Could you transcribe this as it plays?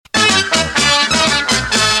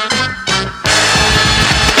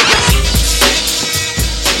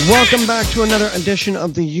Welcome back to another edition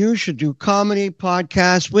of the You Should Do Comedy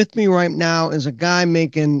podcast. With me right now is a guy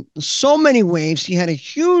making so many waves. He had a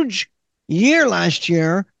huge year last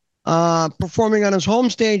year, performing on his home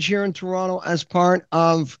stage here in Toronto as part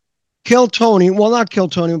of Kill Tony. Well, not Kill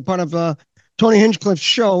Tony, but part of Tony Hinchcliffe's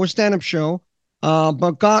show, a stand-up show,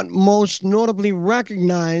 but got most notably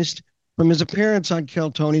recognized from his appearance on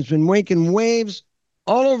Kill Tony. He's been making waves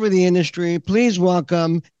all over the industry. Please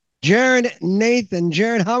welcome Jared Nathan.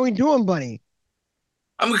 Jared, how are we doing, buddy?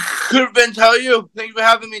 I'm good, Vince. How are you? Thank you for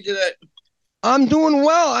having me today. I'm doing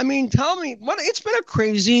well. I mean, tell me, it's been a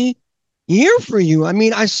crazy year for you. I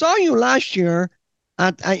mean, I saw you last year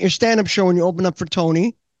at your stand-up show when you opened up for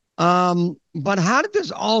Tony. But how did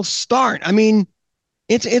this all start? I mean,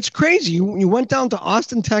 it's crazy. You went down to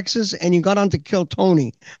Austin, Texas, and you got on to Kill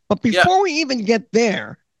Tony. But before we even get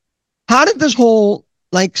there, how did this whole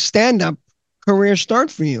stand-up career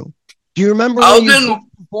start for you? Do you remember when you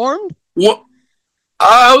performed?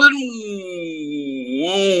 I was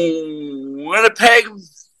in Winnipeg,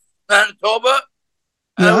 Manitoba.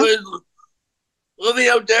 Yeah. I was living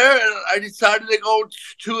out there, and I decided to go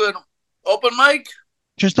to an open mic.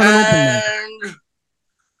 Just on an open mic. And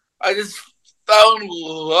I just fell in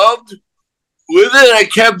love with it. I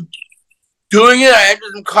kept doing it. I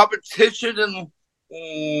entered some competition in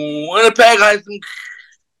Winnipeg. I had some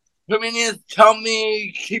comedians tell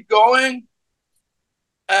me keep going,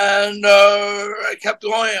 and I kept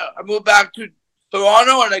going. I moved back to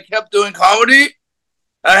Toronto, and I kept doing comedy.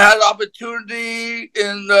 I had an opportunity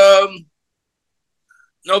in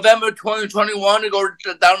November 2021 to go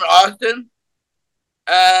down to Austin, and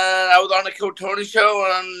I was on the Kill Tony show,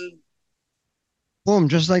 and boom,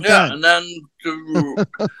 just like that. And then and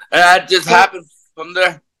that just happened from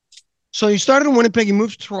there. So you started in Winnipeg, you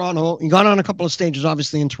moved to Toronto, you got on a couple of stages,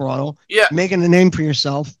 obviously, in Toronto, making a name for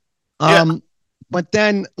yourself. But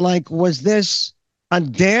then, was this a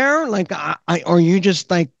dare? Or you just,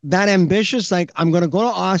 that ambitious? I'm going to go to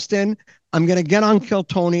Austin, I'm going to get on Kill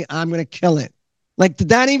Tony, I'm going to kill it. Did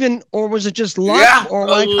that even, or was it just luck? Yeah. Or,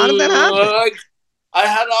 how did that happen? I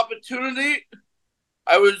had an opportunity.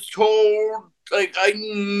 I was told,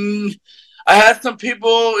 I had some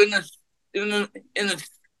people in the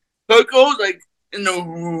circles, in the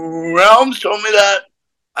realms, told me that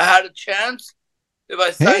I had a chance. If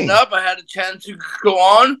I signed up, I had a chance to go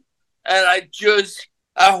on. And the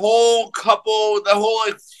whole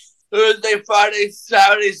Thursday, Friday,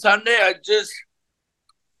 Saturday, Sunday, I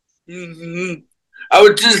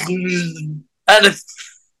would just had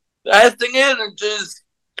that thing in and just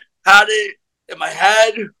had it in my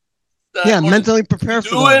head. Mentally prepare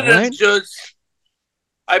for that, right? And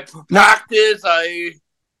I practice,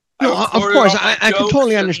 No, of course, I can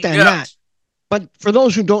totally understand that. But for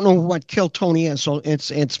those who don't know what Kill Tony is, so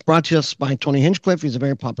it's brought to us by Tony Hinchcliffe. He's a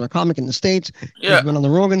very popular comic in the States. Yeah. He's been on the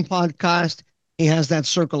Rogan podcast. He has that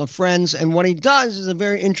circle of friends. And what he does is a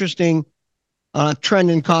very interesting trend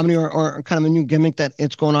in comedy or kind of a new gimmick that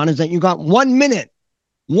it's going on, is that you got 1 minute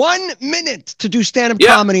to do stand-up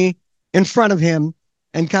comedy in front of him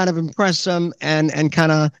and kind of impress them and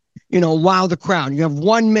kind of, wow the crowd. You have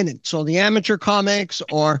 1 minute. So the amateur comics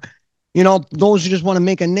or, those who just want to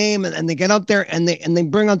make a name and they get out there and they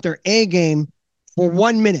bring out their A game for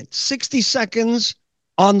 1 minute, 60 seconds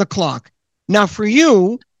on the clock. Now for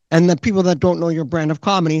you and the people that don't know your brand of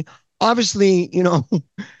comedy, obviously,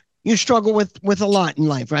 you struggle with a lot in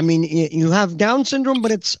life. I mean, you have Down syndrome,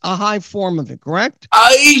 but it's a high form of it, correct? Can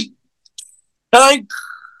I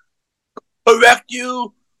correct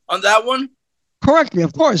you on that one? Correct me,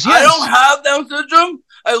 of course. Yes. I don't have Down syndrome.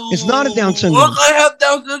 It's not a Down syndrome. Look, I have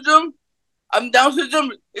Down syndrome. I'm Down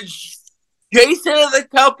syndrome. It's Jason, as I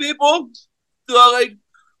tell people. So,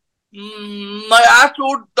 my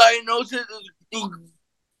actual diagnosis is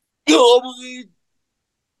globally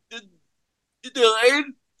delayed,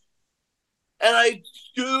 and I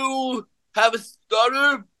do have a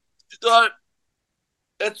stutter. But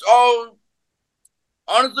that's all.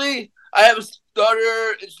 Honestly, I have a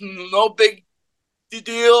stutter. It's no big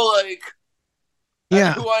deal.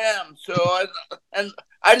 That's who I am. So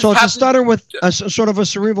I just so it's a stutter with a sort of a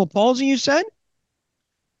cerebral palsy, you said?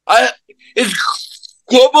 It's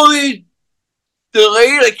globally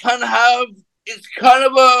delayed. I kind of have. It's kind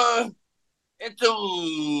of a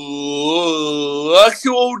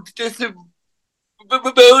intellectual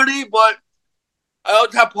disability, but I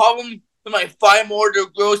also have problems with my fine motor,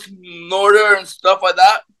 gross motor, and stuff like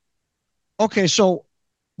that. Okay, so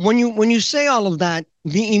when you say all of that,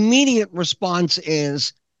 the immediate response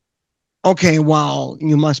is, okay, well,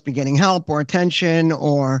 you must be getting help or attention,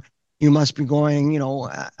 or you must be going,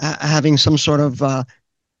 having some sort of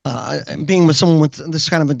being with someone with this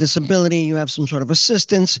kind of a disability, you have some sort of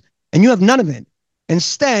assistance, and you have none of it.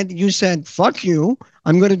 Instead, you said, fuck you,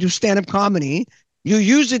 I'm going to do stand-up comedy. You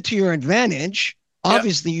use it to your advantage.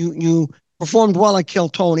 Obviously, you performed well at Kill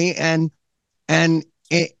Tony, and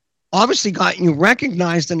it obviously got you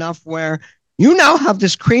recognized enough where you now have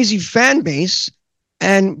this crazy fan base,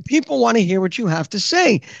 and people want to hear what you have to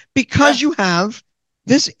say because you have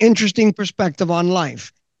this interesting perspective on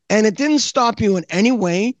life. And it didn't stop you in any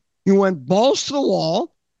way. You went balls to the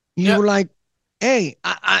wall. You were like, hey,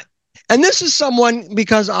 and this is someone,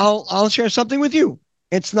 because I'll share something with you.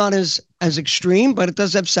 It's not as extreme, but it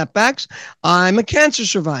does have setbacks. I'm a cancer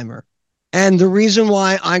survivor. And the reason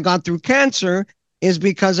why I got through cancer is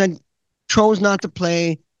because I chose not to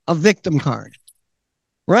play a victim card,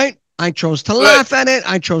 right? I chose to laugh at it.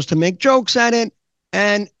 I chose to make jokes at it.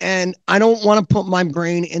 And I don't want to put my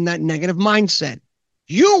brain in that negative mindset.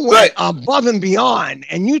 You went above and beyond,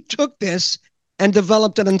 and you took this and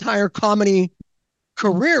developed an entire comedy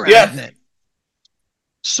career out of it.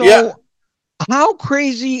 So how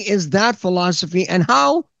crazy is that philosophy, and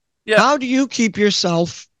how do you keep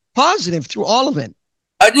yourself positive through all of it?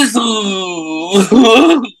 I just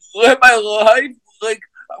live my life. Like,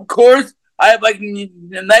 of course, I have like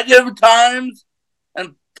negative times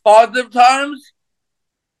and positive times.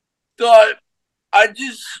 So I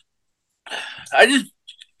just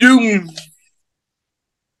do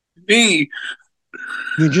me.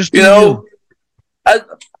 You just do you. I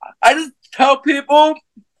just tell people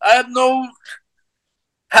I have no,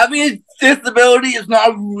 having a disability is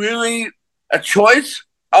not really a choice.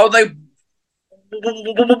 I was like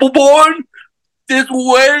born this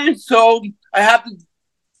way, so I have to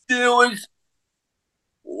deal with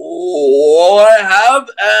what I have.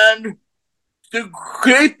 And the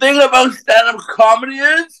great thing about stand-up comedy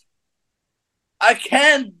is I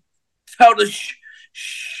can tell the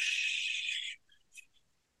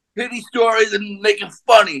shitty stories and make it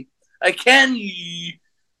funny. I can use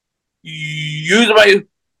my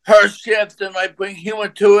shifts and like bring humor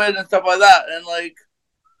to it and stuff like that. And like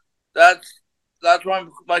that's why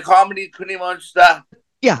my comedy is pretty much that.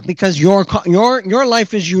 Yeah, because your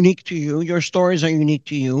life is unique to you. Your stories are unique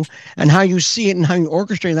to you, and how you see it and how you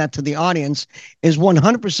orchestrate that to the audience is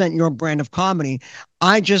 100% your brand of comedy.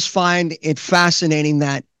 I just find it fascinating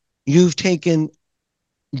that you've taken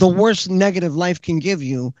the worst negative life can give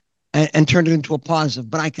you and turned it into a positive.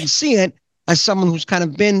 But I can see it as someone who's kind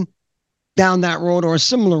of been down that road or a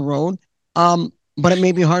similar road. But it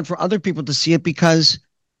may be hard for other people to see it, because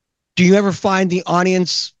do you ever find the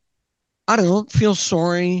audience, I don't know, feel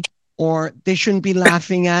sorry, or they shouldn't be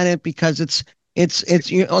laughing at it because it's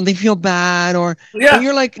you know, they feel bad, or but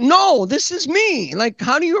you're like, no, this is me. Like,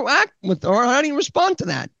 how do you act with, or how do you respond to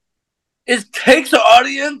that? It takes the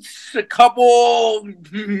audience a couple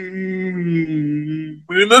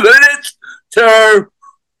minutes to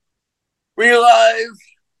realize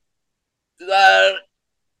that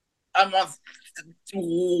I'm not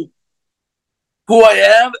who I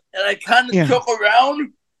am, and I kind of joke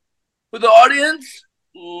around with the audience.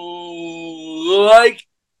 Like,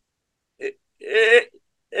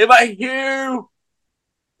 if I hear,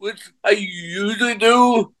 which I usually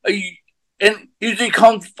do, and usually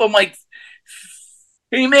comes from like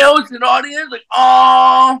females in the audience, like,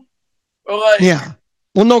 oh, or like, yeah.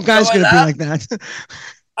 Well, no guy's gonna be like that.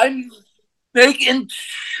 I make into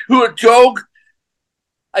a joke.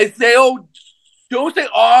 I say, oh, don't say,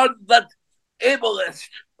 oh, that's ableist,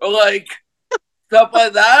 or like stuff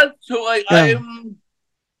like that. So like and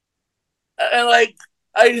like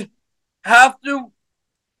I have to.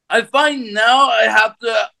 I find now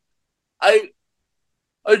I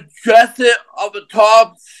address it off the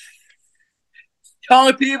top,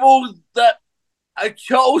 telling people that I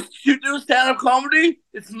chose to do stand-up comedy.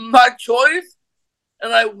 It's my choice,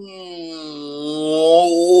 and I want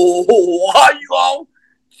you all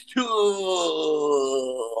to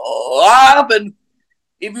laugh. And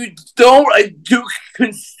if you don't, I do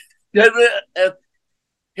consider it a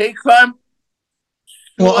hate crime.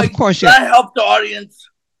 So well, of course, that helps the audience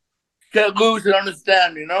get loose and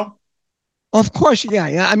understand, you know? Of course,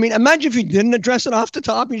 yeah. I mean, imagine if you didn't address it off the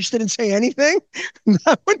top, you just didn't say anything.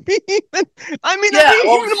 That would be even, I mean, that'd be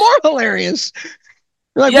even more hilarious.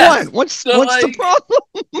 Like, what? What's the problem?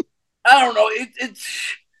 I don't know.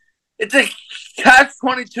 It's a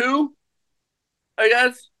catch-22, I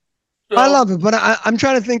guess. So, I love it, but I'm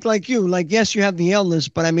trying to think like you. Like, yes, you have the illness,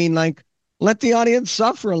 but I mean, like, let the audience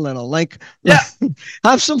suffer a little. Like,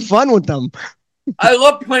 have some fun with them. I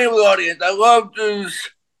love playing with the audience. I love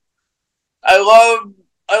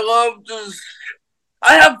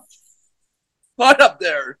I have fun up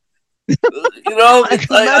there. You I can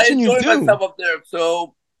imagine you do. I enjoy myself up there,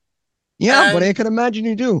 so. Yeah, but I can imagine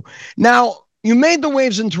you do. Now, you made the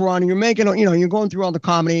waves in Toronto. You're making, you're going through all the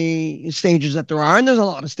comedy stages that there are, and there's a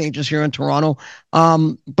lot of stages here in Toronto.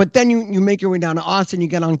 But then you make your way down to Austin. You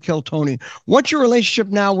get on Kill Tony. What's your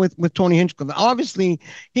relationship now with Tony Hinchcliffe? Obviously,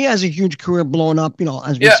 he has a huge career blowing up.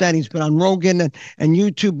 As we said, he's been on Rogan and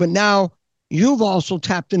YouTube. But now you've also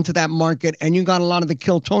tapped into that market, and you got a lot of the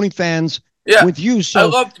Kill Tony fans with you. So I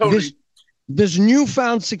love Tony. This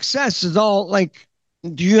newfound success is all like.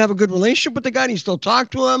 Do you have a good relationship with the guy? Do you still talk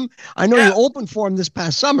to him? I know you opened for him this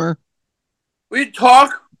past summer. We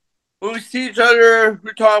talk when we see each other.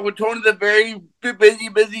 We talk with Tony's a very busy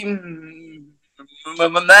man,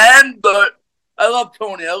 but I love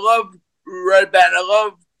Tony. I love Red Band. I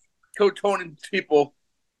love Tony people.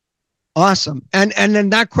 Awesome. And then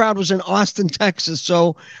that crowd was in Austin, Texas.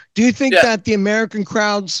 So do you think that the American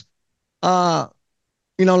crowds, have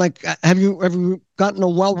you gotten a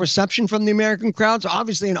well reception from the American crowds?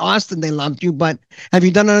 Obviously in Austin they loved you, but have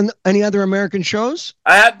you done any other American shows?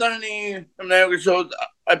 I have done any American shows.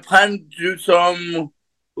 I plan to do some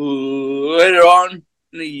later on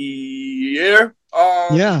in the year.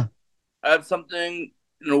 I have something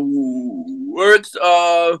in the works.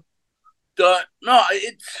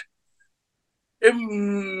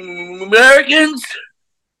 It's Americans.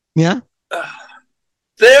 Yeah.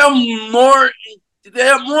 They're more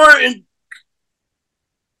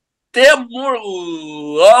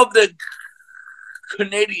love than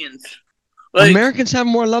Canadians. Americans have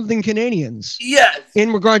more love than Canadians. Yes.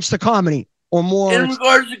 In regards to comedy, or more. In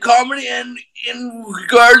regards to comedy, and in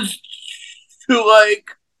regards to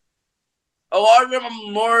a lot of them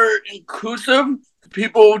are more inclusive.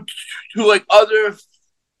 People to other.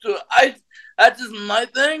 So that's just my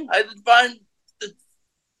thing. I just find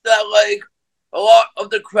that a lot of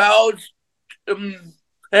the crowds,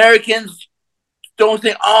 Americans don't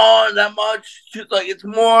think on that much. Just it's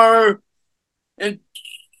more in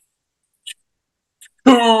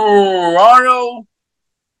Toronto.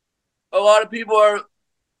 A lot of people are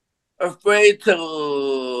afraid to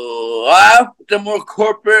laugh. The more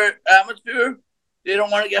corporate atmosphere. They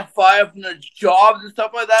don't want to get fired from their jobs and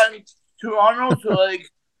stuff like that in Toronto. So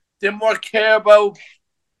they more care about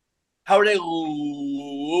how they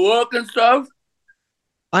look and stuff.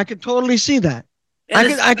 I could totally see that.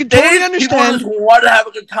 I could totally understand. People just want to have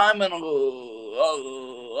a good time and laugh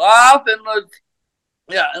and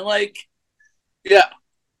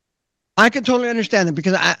I could totally understand that,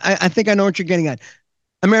 because I think I know what you're getting at.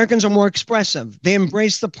 Americans are more expressive. They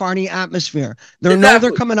embrace the party atmosphere. They know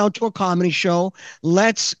they're coming out to a comedy show.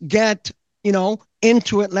 Let's get,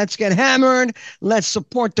 into it. Let's get hammered. Let's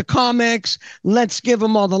support the comics. Let's give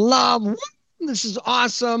them all the love. This is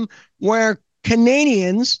awesome. Where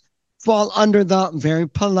Canadians fall under the very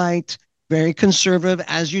polite, very conservative,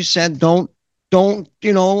 as you said, don't rock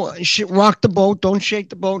the boat, don't shake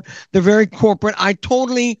the boat. They're very corporate. I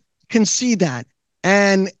totally can see that.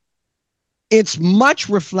 And it's much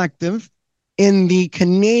reflective in the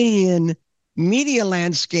Canadian media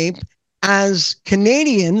landscape, as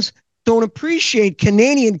Canadians don't appreciate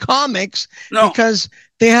Canadian comics because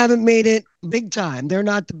they haven't made it big time. They're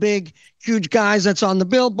not the big, huge guys that's on the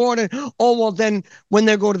billboard. And, then when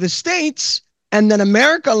they go to the States, and then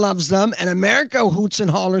America loves them, and America hoots and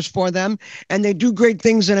hollers for them, and they do great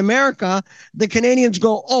things in America, the Canadians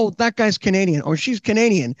go, oh, that guy's Canadian, or she's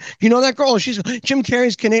Canadian. You know that girl? Oh, Jim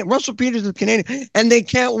Carrey's Canadian. Russell Peters is Canadian. And they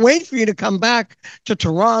can't wait for you to come back to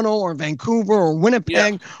Toronto or Vancouver or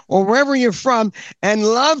Winnipeg or wherever you're from, and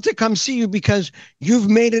love to come see you because you've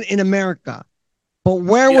made it in America. But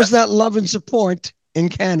where was that love and support in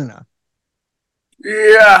Canada?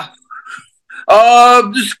 Yeah.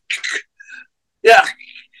 And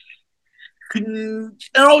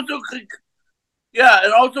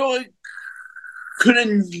also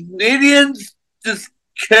Canadians just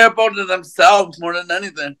care about themselves more than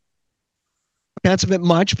anything. That's a bit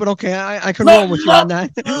much, but okay, I can roll with you on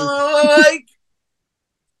that.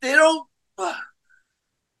 They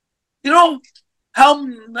don't. How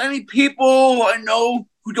many people I know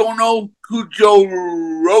who don't know who Joe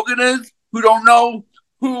Rogan is, who don't know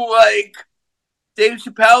who Dave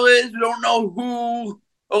Chappelle is, who don't know who.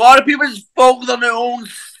 A lot of people just focus on their own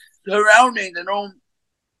surroundings, their own.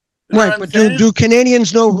 Right, but do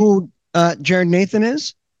Canadians know who Jared Nathan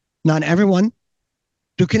is? Not everyone.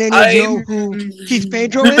 Do Canadians know who Keith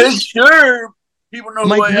Pedro is? Sure, people know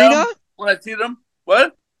Mike who I am when I see them.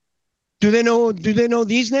 What? Do they know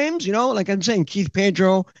these names? Like I'm saying, Keith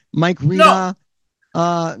Pedro, Mike Rita.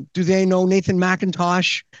 Do they know Nathan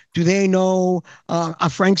McIntosh? Do they know a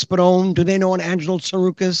Frank Spadone? Do they know an Angelo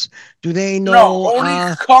Tsaroukas? Do they know? No,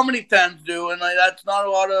 only comedy fans do, and like that's not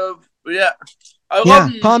a lot of. Yeah, I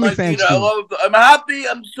love comedy fans do. I love. I'm happy.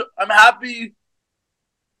 I'm happy.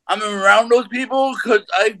 I'm around those people because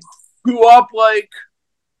I grew up like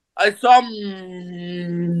I saw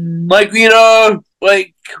Mike Vita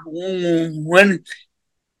like when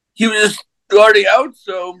he was just starting out.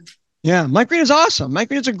 So yeah, Mike Green is awesome. Mike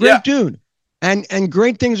Green is a great dude, and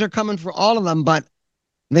great things are coming for all of them. But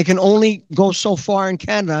they can only go so far in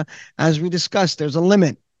Canada, as we discussed. There's a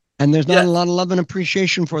limit, and there's not a lot of love and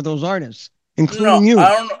appreciation for those artists, including you.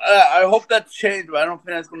 I hope that's changed, but I don't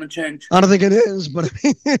think that's going to change. I don't think it is, but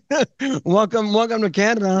welcome to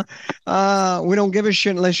Canada. We don't give a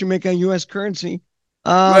shit unless you make a U.S. currency.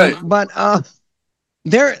 Right. But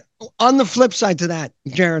there, on the flip side to that,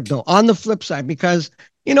 Jared, though, on the flip side, because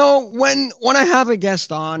you know when I have a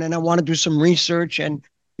guest on and I want to do some research, and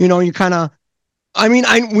you know you kind of. I mean,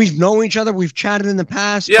 we've known each other, we've chatted in the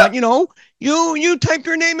past, but you know, you type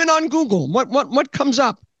your name in on Google. What comes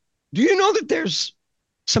up? Do you know that there's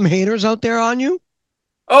some haters out there on you?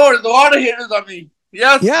 Oh, there's a lot of haters on me.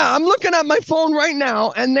 Yes. Yeah, I'm looking at my phone right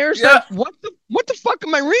now, and there's like, what the fuck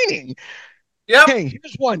am I reading? Yeah. Okay,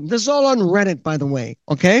 here's one. This is all on Reddit, by the way.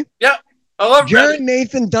 Okay. Yeah, I love Jared Reddit.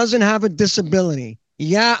 Nathan doesn't have a disability.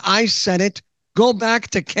 Yeah, I said it. Go back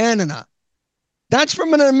to Canada. That's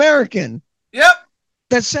from an American. Yep.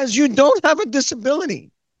 That says you don't have a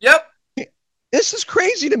disability. Yep. This is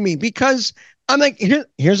crazy to me because I'm like,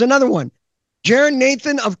 here's another one. Jared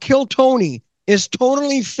Nathan of Kill Tony is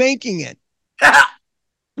totally faking it.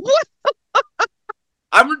 What?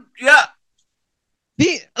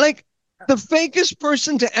 The fakest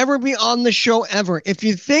person to ever be on the show ever. If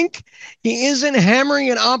you think he isn't hammering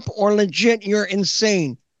it up or legit, you're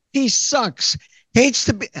insane. He sucks.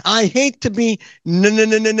 I hate to be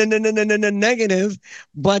negative,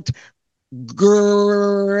 but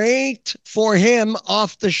great for him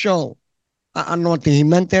off the show. I don't know what he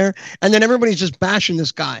meant there. And then everybody's just bashing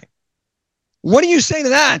this guy. What do you say to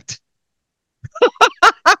that?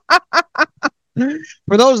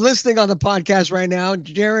 For those listening on the podcast right now,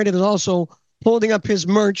 Jared is also holding up his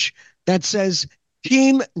merch that says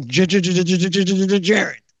Team Jared.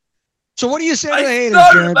 So what do you say to the haters,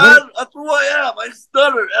 Jared? Man. That's who I am. I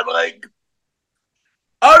stutter. And like,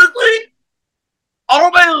 honestly,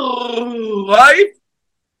 all my life,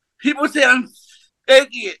 people say I'm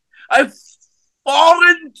faking it. I've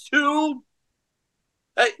fallen into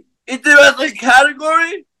a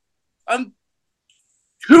category. I'm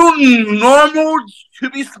too normal to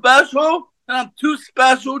be special, and I'm too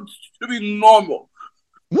special to be normal.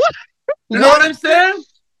 What? You know what I'm saying?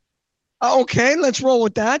 Okay, let's roll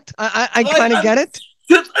with that. I kind of get it.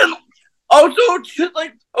 And also, just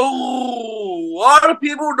like a lot of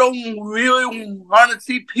people don't really want to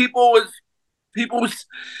see people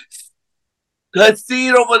that see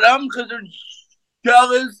it over them because they're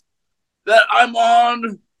jealous that I'm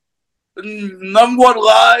on the #1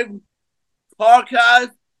 live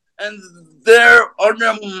podcast and they're on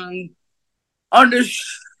their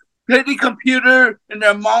shitty computer in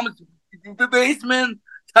their mom's basement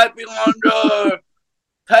typing on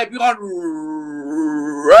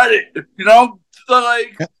Reddit, you know? So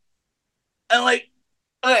like, and like,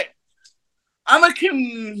 okay, I'm a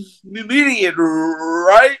comedian,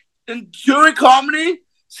 right? And during comedy,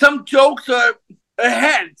 some jokes are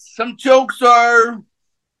enhanced. Some jokes are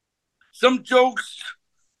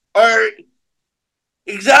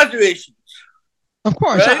exaggerations. Of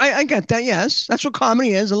course, right? I get that. Yes, that's what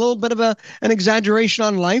comedy is—a little bit of an exaggeration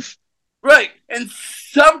on life. Right, and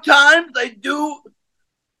sometimes I do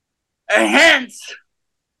enhance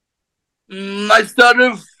my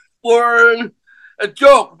stutter for a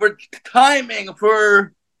joke, for timing,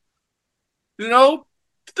 for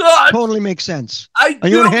Totally makes sense. Are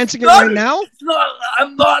you enhancing it right now?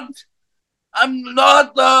 I'm not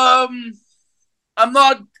embellishing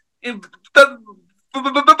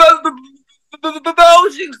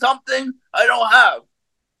something I don't have.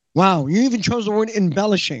 Wow, you even chose the word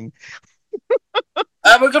embellishing.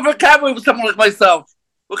 I'm looking for vocabulary with someone like myself.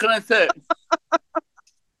 What can I say?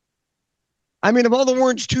 I mean, of all the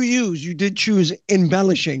words to use, you did choose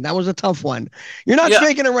embellishing. That was a tough one. You're not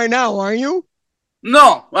faking it right now, are you?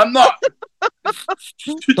 No, I'm not.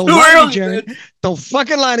 Don't lie to me, Jared. Man. Don't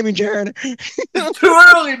fucking lie to me, Jared. It's too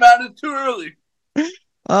early, man. It's too early. No,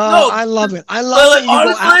 I love it. I love that you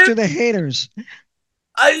honestly, go after the haters.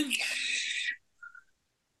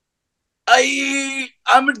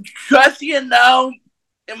 I'm addressing it now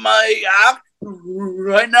in my act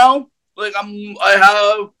right now. Like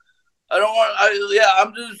I I don't want.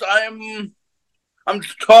 I'm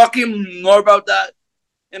just talking more about that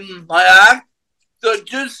in my act. So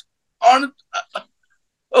just on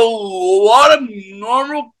a lot of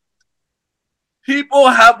normal people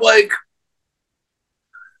have like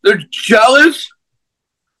they're jealous.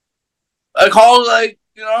 I call it like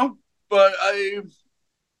but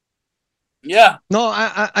yeah. No,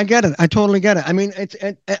 I get it. I totally get it. I mean,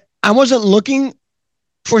 I wasn't looking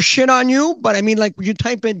for shit on you, but I mean, like, you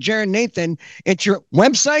type in Jared Nathan, it's your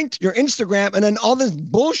website, your Instagram, and then all this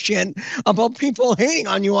bullshit about people hating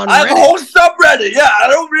on you on Reddit. I have a whole subreddit. Yeah,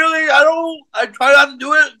 I try not to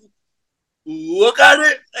do it. Look at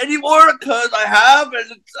it anymore because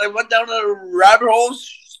I went down the rabbit hole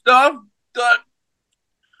stuff. But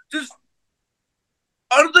just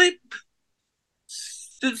honestly,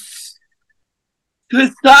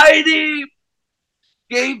 society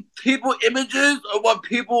gave people images of what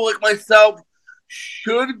people like myself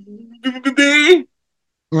should be,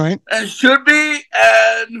 right? And should be,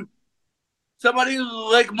 and somebody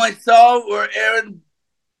like myself or Aaron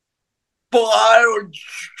Bly or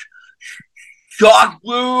Josh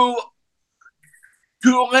Blue,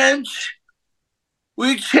 Drew Lynch,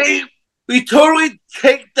 we totally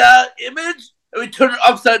take that image and we turn it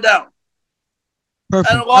upside down.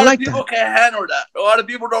 Perfect. And a lot of people can't handle that. A lot of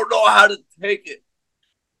people don't know how to take it.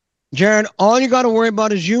 Jared, all you got to worry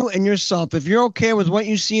about is you and yourself. If you're okay with what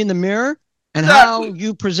you see in the mirror and how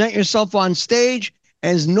you present yourself on stage,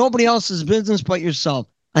 as nobody else's business but yourself,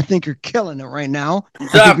 I think you're killing it right now.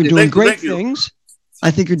 Exactly. I think you're doing great things.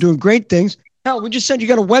 I think you're doing great things. Hell, we just said you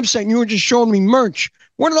got a website and you were just showing me merch.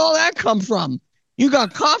 Where did all that come from? You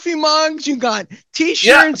got coffee mugs, you got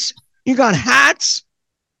T-shirts, you got hats.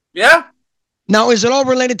 Yeah. Now, is it all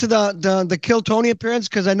related to the Kill Tony appearance?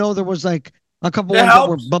 Because I know there was like a couple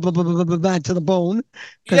ones that were bad to the bone.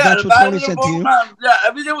 Because that's what Tony said to you. Yeah,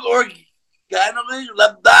 everything was organically.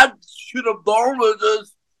 That shoot of bone will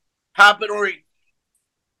just happen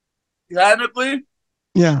organically.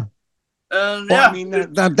 Yeah. And I mean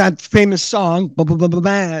that famous song,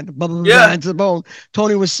 bad to the bone.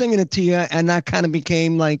 Tony was singing it to you, and that kind of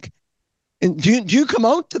became like. Do you come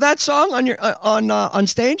out to that song on your on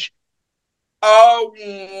stage?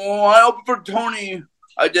 I opened for Tony.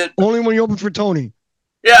 I did. Only when you opened for Tony.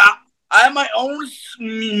 Yeah, I have my own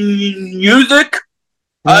music.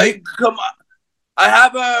 Right. I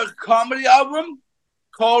have a comedy album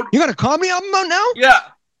called. You got a comedy album out now? Yeah,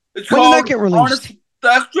 it's called. When did that get released?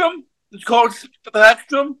 Spectrum. It's called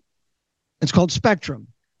Spectrum. It's called Spectrum,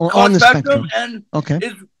 or on the Spectrum. And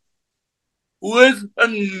it's with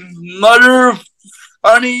another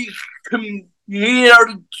funny comedian out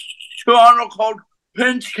of Toronto called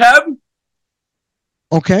Pinch Kev.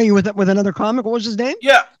 Okay, you with another comic? What was his name?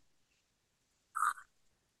 Yeah.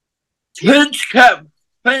 Pinch Kev.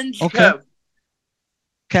 Kev.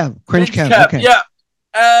 Cringe Kev. Okay. Yeah.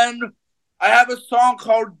 And I have a song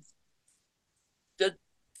called The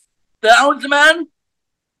Downs Man.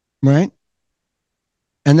 Right.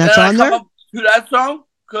 And that's on there? To that song.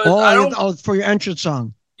 For your entrance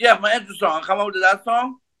song. Yeah, my entrance song. I come up to that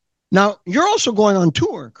song. Now, you're also going on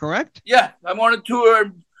tour, correct? Yeah, I'm on a tour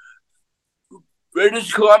in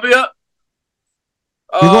British Columbia.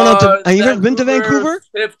 You're going out to, have you ever been to Vancouver?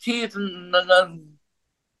 15th and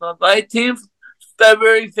 19th.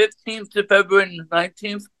 February 15th to February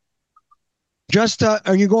 19th. You're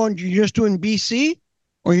just doing BC?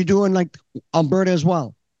 Or are you doing like Alberta as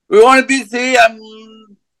well? We're going to BC.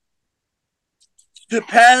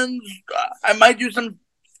 Depends. I might do some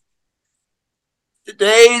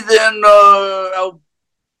days in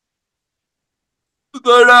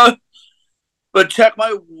Alberta, but check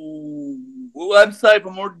my website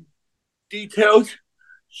for more details.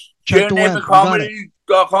 Check the web.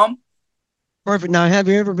 JaredNathanComedy.com. Perfect. Now, have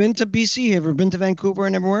you ever been to BC? Have you ever been to Vancouver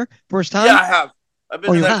and everywhere? First time? Yeah, I have. I've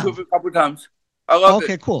been to Vancouver a couple of times. I love it.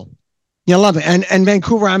 Okay, cool. You love it. And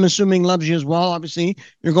Vancouver, I'm assuming, loves you as well. Obviously,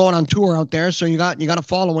 you're going on tour out there, so you got a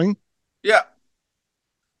following. Yeah.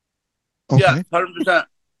 Okay. Yeah, 100%.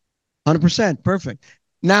 100%. Perfect.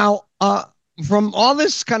 Now, from all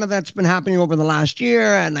this kind of that's been happening over the last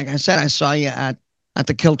year, and like I said, I saw you at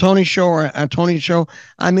the Kill Tony show or at Tony's show.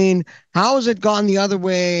 I mean, how has it gone the other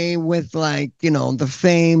way with the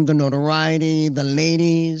fame, the notoriety, the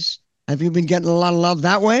ladies? Have you been getting a lot of love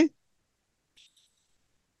that way?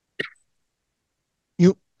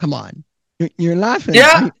 Come on. You're laughing.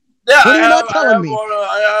 Yeah. What are you not telling me?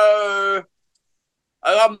 I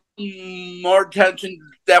got more attention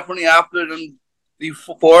definitely after than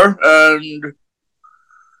before, and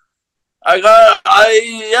I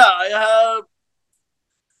have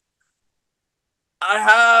I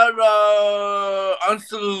had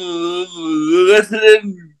unsolicited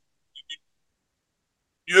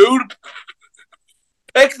nude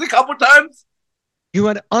pics a couple times. You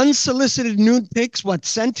had unsolicited nude pics, what,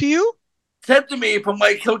 sent to you? Sent to me from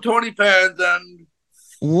my Kill Tony fans and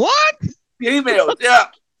what? Females, yeah.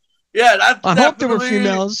 Yeah, that's I hope there were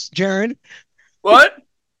females, Jared. What?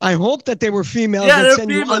 I hope that they were females that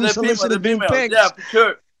send you unsolicited nude pics. Yeah, for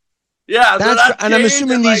sure. Yeah, and I'm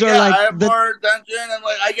assuming these are I have more attention and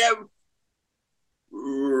I get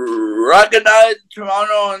recognized in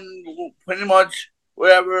Toronto and pretty much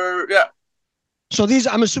wherever. Yeah. So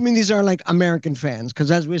I'm assuming these are like American fans,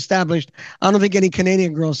 because as we established, I don't think any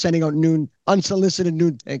Canadian girls sending out unsolicited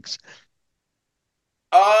nude pics.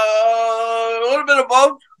 A little bit of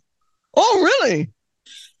both. Oh, really?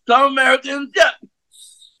 Some Americans, yeah.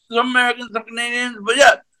 Some Americans, some Canadians, but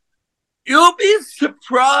yeah. You'll be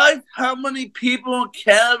surprised how many people in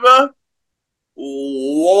Canada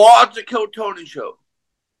watch the Kill Tony show.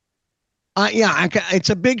 Yeah,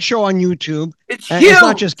 it's a big show on YouTube. It's huge. It's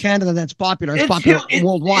not just Canada that's popular. It's popular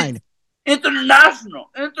worldwide. It's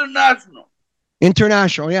international.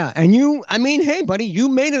 International, yeah. And hey, buddy, you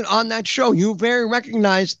made it on that show. You very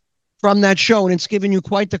recognized from that show, and it's given you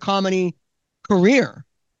quite the comedy career.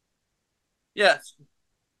 Yes.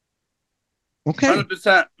 Okay.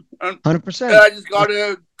 100%. 100%. I just got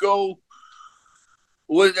to go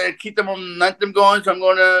with it, keep the momentum going, so I'm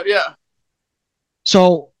going to, yeah.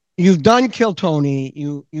 So you've done Kill Tony.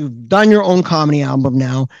 You've done your own comedy album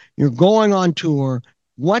now. You're going on tour.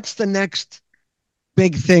 What's the next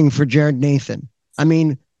big thing for Jared Nathan? I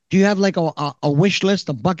mean, do you have like a wish list,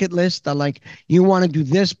 a bucket list that like you want to do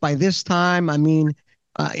this by this time? I mean,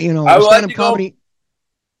 stand-up comedy.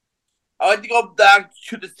 I like to go back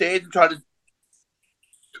to the States and try to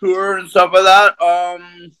tour and stuff like that. I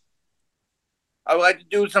would like to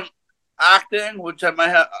do some acting, which I might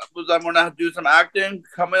have. I'm going to do some acting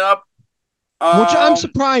coming up. Which I'm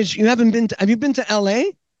surprised you haven't been to. Have you been to LA?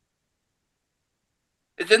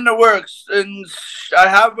 It's in the works, and I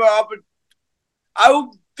have an opportunity. I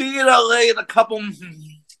will be in LA in a couple months.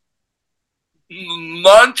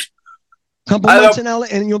 Couple months in LA,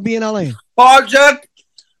 and you'll be in LA. Project.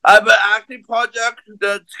 I have an acting project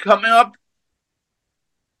that's coming up.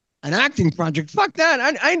 An acting project? Fuck that!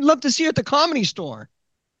 I'd love to see you at the Comedy Store,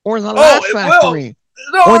 or the Laugh Factory,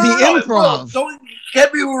 or the Improv. Don't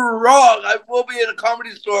get me wrong. I will be in a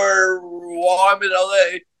Comedy Store while I'm in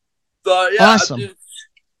LA. So yeah, awesome.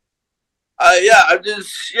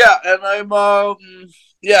 And I'm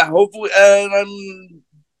hopefully, and I'm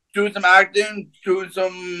doing some acting, doing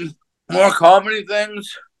some more comedy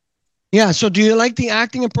things. Yeah. So, do you like the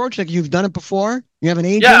acting approach? Like you've done it before? You have an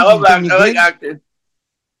agent? Yeah, I love acting. I like acting.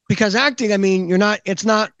 Because acting, I mean, it's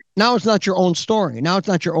not your own story. Now it's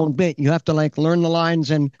not your own bit. You have to like learn the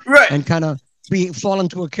lines and kind of fall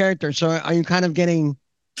into a character. So are you kind of getting,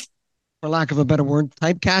 for lack of a better word,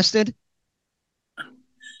 typecasted?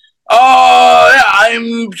 Oh, yeah,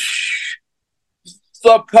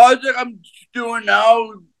 the project I'm doing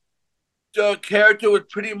now, the character was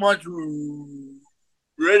pretty much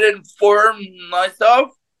written for myself.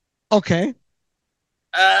 Okay.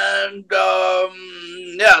 And,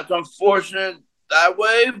 it's unfortunate that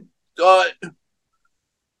way, but,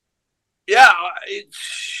 yeah,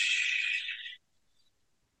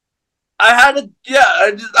 I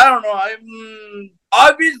don't know,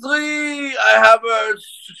 obviously, I have a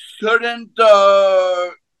certain,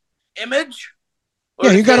 image.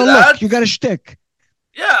 Yeah, you got a look, you got a shtick.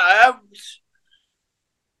 Yeah,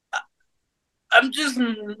 I'm just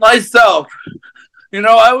myself,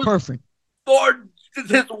 I was perfect. Born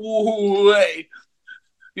this way,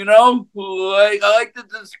 like I like to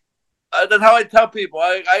just. That's how I tell people.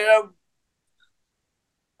 I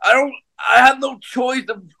have no choice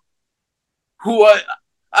of who I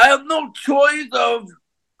have no choice of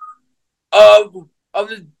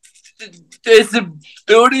the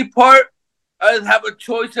disability part. I just have a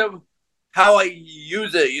choice of how I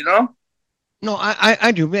use it. No,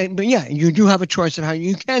 I do, but yeah, you do have a choice of how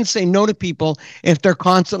you can say no to people if they're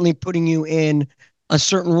constantly putting you in a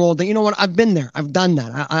certain role that, you know what, I've been there. I've done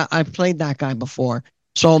that. I've played that guy before.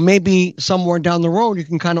 So maybe somewhere down the road, you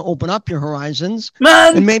can kind of open up your horizons.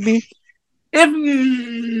 Man, and maybe if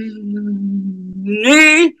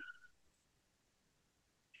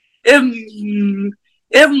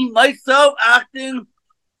myself acting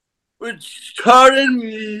started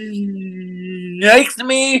makes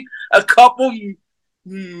me a couple $1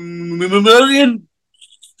 million,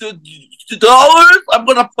 I'm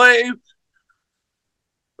gonna play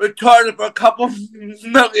retarded for a couple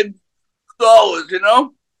 $1 million,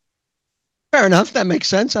 Fair enough. That makes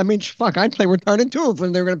sense. I mean, fuck, I'd play retarded too if they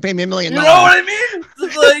were going to pay me $1 million. You know what I mean?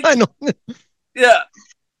 It's like, I know. Yeah.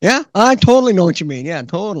 Yeah, I totally know what you mean. Yeah,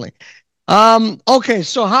 totally. Okay,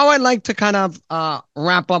 so how I like to kind of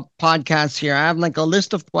wrap up podcasts here, I have like a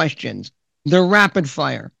list of questions. They're rapid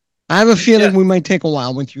fire. I have a feeling we might take a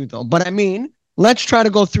while with you though, but I mean, let's try to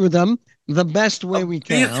go through them the best way we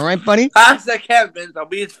can. All right, buddy? Fast as I can, Vince. I'll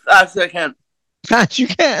be as fast as I can. Fast you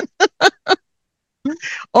can.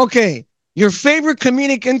 Okay, your favorite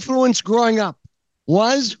comedic influence growing up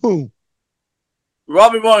was who?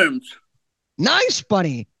 Robin Williams. Nice,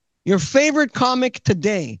 buddy. Your favorite comic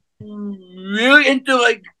today? Really into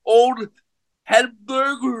like old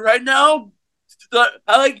Hedberg right now.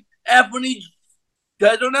 I like Anthony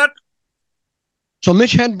Jeselnik. So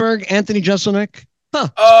Mitch Hedberg, Anthony Jeselnik. Huh.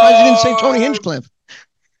 Surprised you didn't say Tony Hinchcliffe.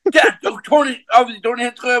 Yeah, Tony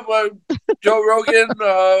Hinchcliffe, Joe Rogan,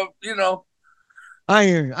 you know. I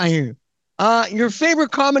hear you. Your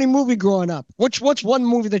favorite comedy movie growing up? What's one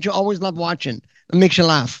movie that you always love watching that makes you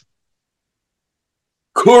laugh?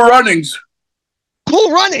 Cool Runnings.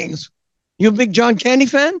 Cool Runnings. You a big John Candy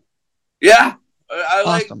fan? Yeah.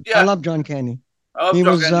 Awesome. I love John Candy. He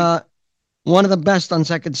was one of the best on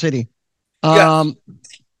Second City.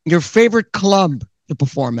 Your favorite club to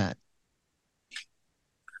perform at?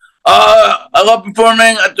 I love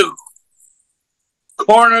performing at the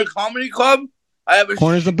Corner Comedy Club. I have a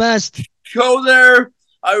Corner's the best show there.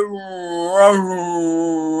 I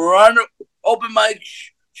run open mic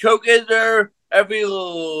showcase there every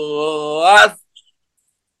last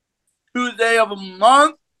Tuesday of a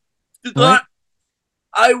month. Right.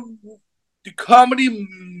 The Comedy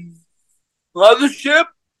Mothership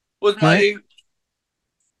was my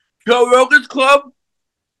Joe Rogan's club.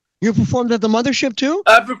 You performed at the Mothership too?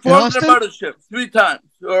 I performed at the Mothership 3 times,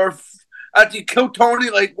 or at the Kill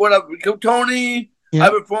Tony, like whatever. Kill Tony. Yeah. I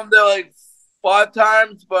performed there like 5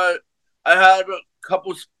 times, but I had a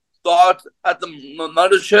couple spots at the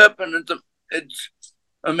Mothership, and it's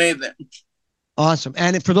amazing. Awesome.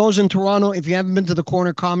 And for those in Toronto, if you haven't been to the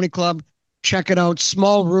Corner Comedy Club, check it out.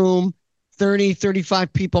 Small room, 30,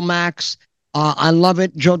 35 people max. I love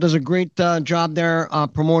it. Joe does a great job there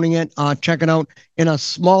promoting it. Check it out. In a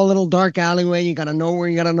small little dark alleyway. You got to know where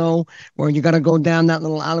you got to know, where you got to go down that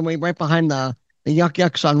little alleyway right behind the Yuck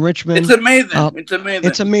Yucks on Richmond. It's amazing. It's amazing.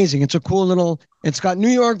 It's amazing. It's a cool little, it's got New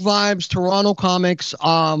York vibes, Toronto comics,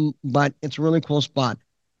 but it's a really cool spot.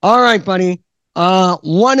 All right, buddy.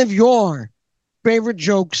 One of your favorite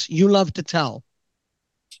jokes you love to tell.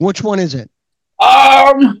 Which one is it?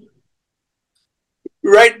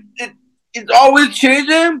 Right. It's always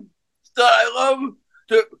changing. So I love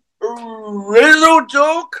the original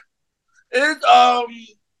joke. Is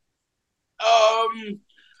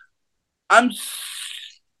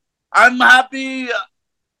I'm happy.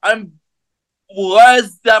 I'm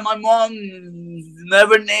blessed that my mom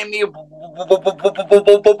never named me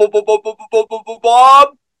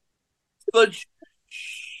Bob, but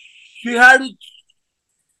she had a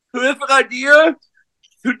terrific idea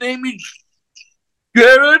to name me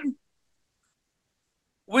Jared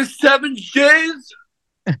with 7 J's.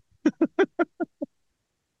 And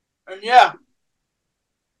yeah,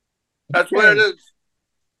 that's what it is.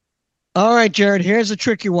 All right, Jared, here's a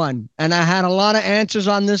tricky one. And I had a lot of answers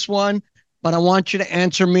on this one, but I want you to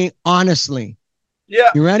answer me honestly.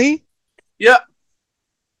 Yeah. You ready? Yeah.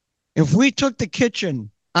 If we took the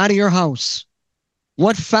kitchen out of your house,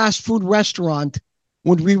 what fast food restaurant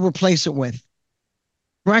would we replace it with?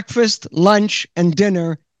 Breakfast, lunch, and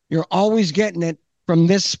dinner, you're always getting it from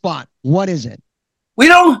this spot. What is it? We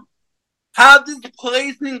don't have this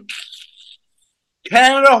place in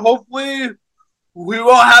Canada. Hopefully, we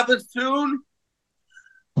will have it soon.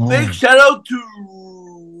 Big shout out to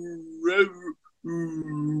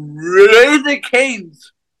Raising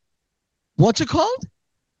Cane's. What's it called?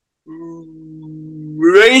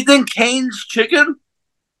 Raising Cane's Chicken.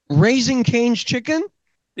 Raising Cane's Chicken?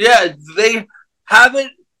 Yeah, they have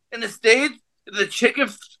it in the States. The chicken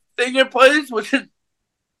finger place, which is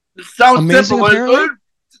sounds amazing, simple, but it's good.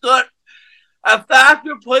 It's got a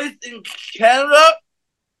faster place in Canada.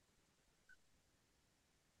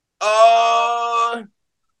 I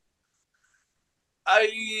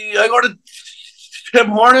go to Tim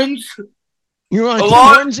Hortons. You're on Tim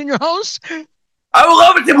Hortons in your house? I would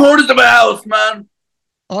love a Tim Hortons in my house, man.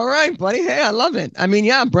 All right, buddy. Hey, I love it. I mean,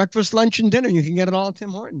 yeah, breakfast, lunch, and dinner. You can get it all at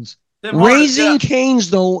Tim Hortons. Raising Cane's,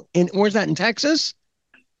 though, where's that, in Texas?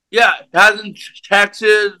 Yeah, it has in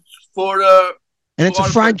Texas, Florida. And it's a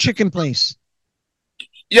fried chicken place.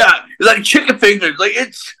 Yeah, it's like chicken fingers. Like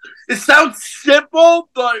it sounds simple,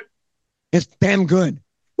 but it's damn good.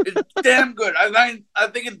 It's damn good. I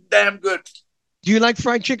think it's damn good. Do you like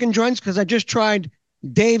fried chicken joints? Because I just tried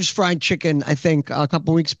Dave's fried chicken, I think, a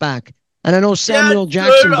couple weeks back. And I know Samuel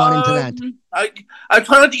Jackson bought into that. I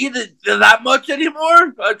try not to eat it that much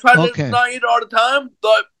anymore. I try to not eat it all the time.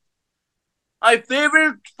 But my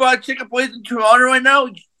favorite fried chicken place in Toronto right now,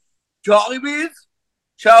 Jollibee's.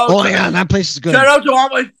 Yeah, that place is good. Shout out to all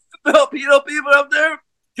my Filipino people up there.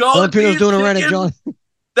 Filipinos doing it right at Jolly.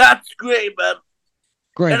 That's great, man.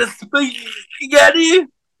 Great. And a spaghetti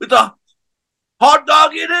with a hot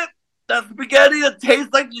dog in it. That spaghetti that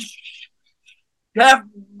tastes like Chef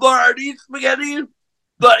Boyardee spaghetti,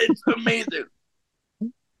 but it's amazing.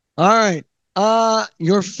 All right.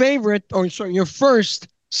 Your first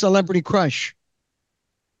celebrity crush.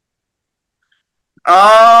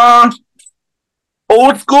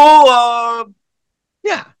 Old school.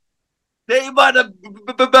 Yeah. Saved by the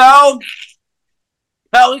Bell.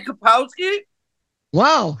 Kelly Kapowski.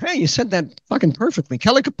 Wow. Hey, you said that fucking perfectly.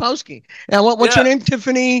 Kelly Kapowski. Now, what's your name?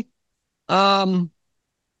 Tiffany. Oh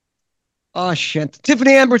shit.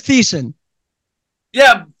 Tiffany Amber Thiessen.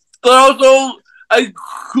 Yeah, but also I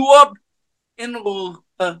grew up in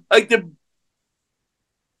like the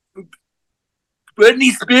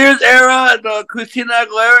Britney Spears era and the Christina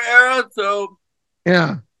Aguilera era. So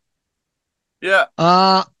yeah.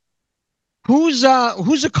 Who's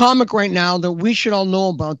a comic right now that we should all know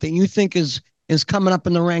about that you think is coming up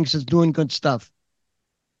in the ranks, is doing good stuff?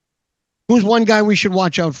 Who's one guy we should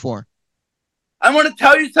watch out for? I want to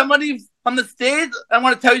tell you somebody from the States. I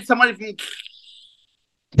want to tell you somebody from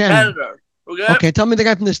Canada. Okay, tell me the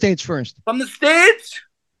guy from the States first. From the States,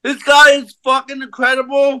 this guy is fucking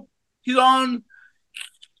incredible. He's on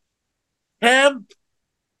Cam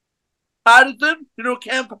Patterson. You know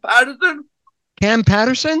Cam Patterson? Cam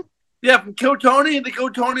Patterson? Yeah, from Kill Tony. The Kill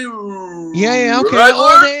Tony. Yeah,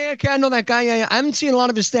 okay. Okay, I know that guy. Yeah. I haven't seen a lot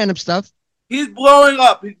of his stand-up stuff. He's blowing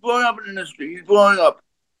up. He's blowing up in the industry. He's blowing up.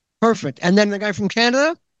 Perfect. And then the guy from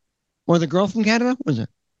Canada? Or the girl from Canada? What was it?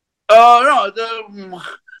 No,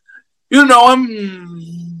 you know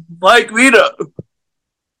him, Mike Rita.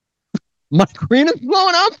 Mike Rita's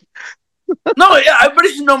blowing up? No, yeah,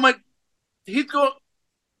 everybody should know Mike. He's going.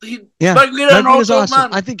 Mike Rita and also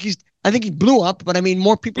awesome. Man. I think he blew up, but I mean,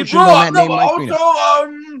 more people should know that name. Mike Rita.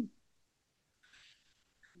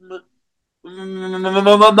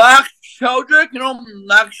 Max Sheldrick, you know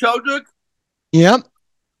Max Sheldrick? Yep.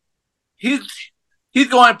 He's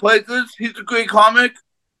going places. He's a great comic.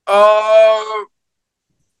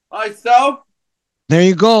 Myself. There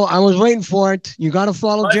you go. I was waiting for it. You got to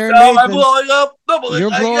follow Jared Nathan. I'm blowing up. You're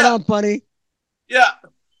blowing up, buddy. Yeah.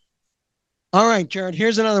 All right, Jared,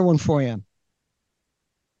 here's another one for you.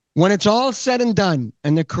 When it's all said and done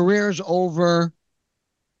and the career's over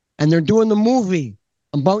and they're doing the movie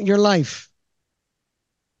about your life,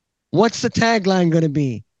 what's the tagline going to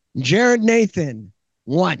be? Jared Nathan,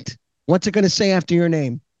 what? What's it going to say after your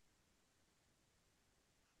name?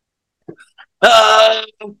 The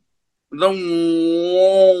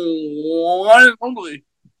one and only.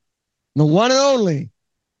 The one and only.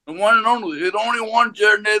 The one and only. There's only one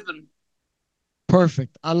Jared Nathan.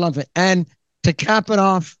 Perfect. I love it. And to cap it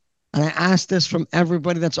off, and I ask this from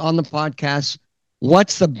everybody that's on the podcast,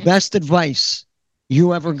 what's the best advice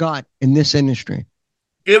you ever got in this industry?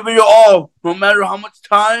 Give it your all, no matter how much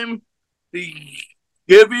time they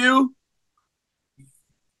give you.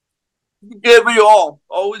 Give it your all.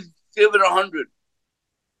 Always give it 100.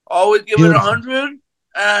 Always give it 100,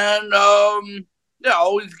 and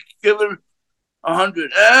always give it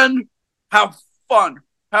 100, and have fun.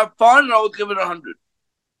 Have fun, and always give it 100.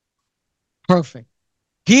 Perfect.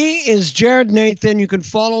 He is Jared Nathan. You can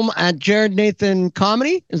follow him at Jared Nathan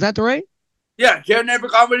Comedy. Is that the right? Yeah,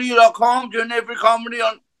 JaredNathanComedy.com, Jared Nathan Comedy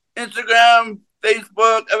on Instagram,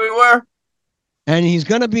 Facebook, everywhere. And he's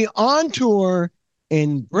going to be on tour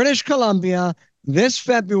in British Columbia this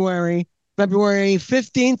February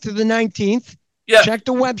 15th to the 19th. Yeah. Check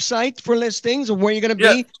the website for listings of where you're going to be.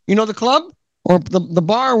 Yeah. You know the club or the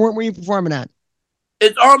bar? Or where were you performing at?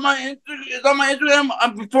 It's on my Instagram.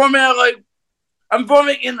 I'm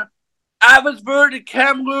performing in Abbotsford, in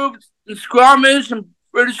Kamloops, in Squamish, in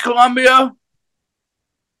British Columbia.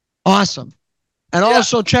 Awesome. And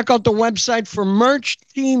also check out the website for merch,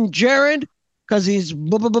 Team Jared, because he's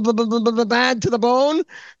bad to the bone.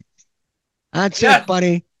 That's it,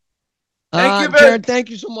 buddy. Thank you, Jared, thank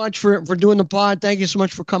you so much for doing the pod. Thank you so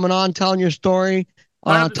much for coming on, telling your story,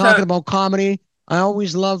 talking about comedy. I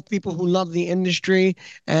always love people who love the industry,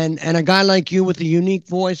 and a guy like you with a unique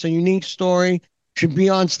voice, a unique story, should be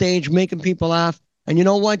on stage making people laugh. And you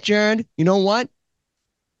know what, Jared? You know what?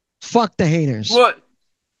 Fuck the haters. What?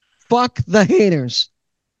 Fuck the haters.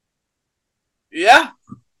 Yeah.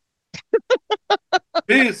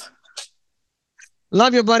 Peace.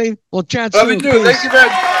 Love you, buddy. We'll chat soon. Love you too. Thank you,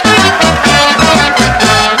 man.